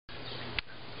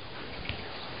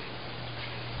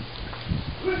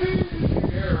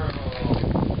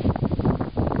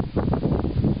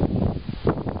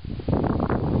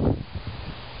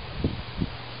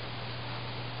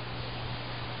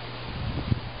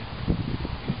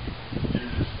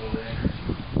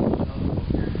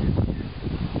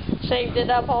saved it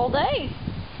up all day.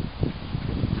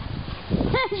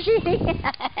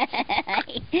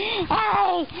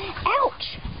 Hey!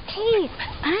 Ouch! Teeth!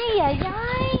 Ay, ay,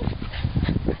 ay!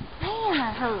 Man,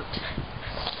 that hurt.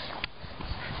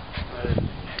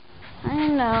 I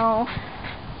know.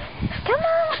 Come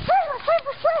on, let's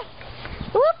play!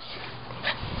 Whoops!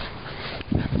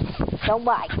 Don't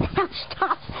bite.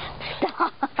 Stop!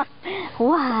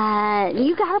 What?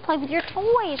 You gotta play with your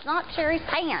toys, not Sherry's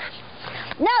pants.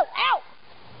 No! Ow!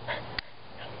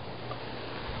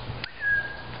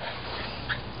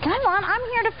 Come on, I'm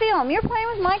here to film. You're playing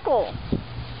with Michael.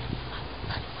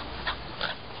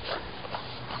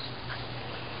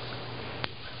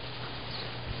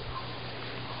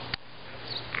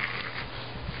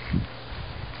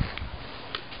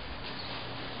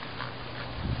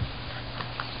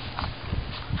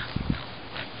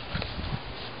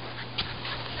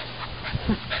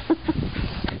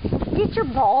 Get your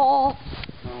ball.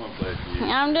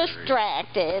 I'm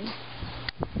distracted.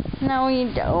 No,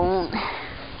 you don't.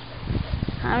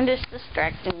 I'm just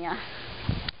distracting you.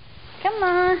 Come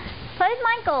on. Play with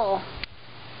Michael.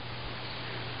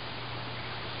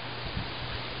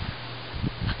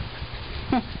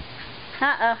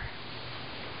 Uh-oh.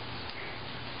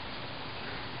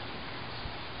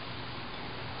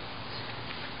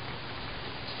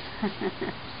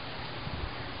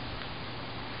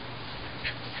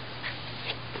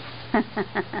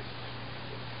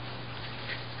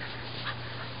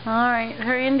 Alright,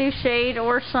 hurry and do shade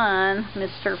or sun,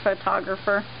 Mr.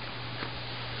 Photographer.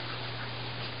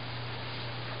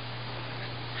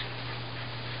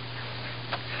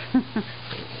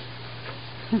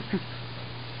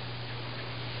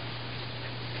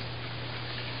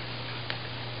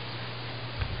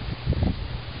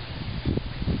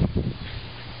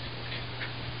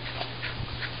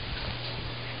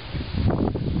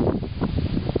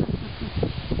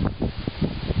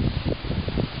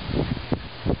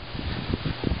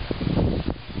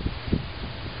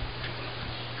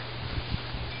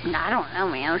 I don't know,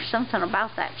 man. There's something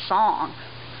about that song.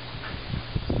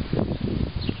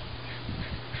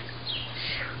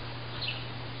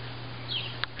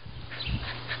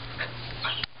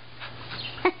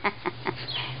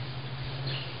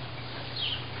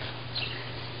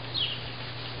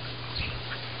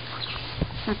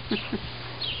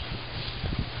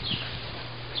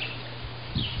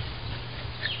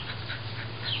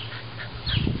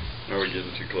 Are we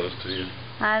getting too close to you?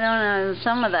 I don't know.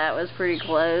 Some of that was pretty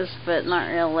close, but not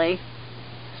really.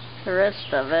 The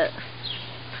rest of it.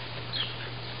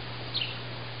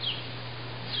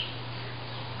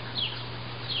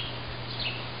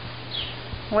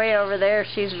 Way over there,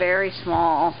 she's very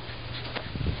small.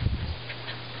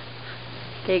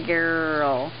 Good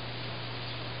girl.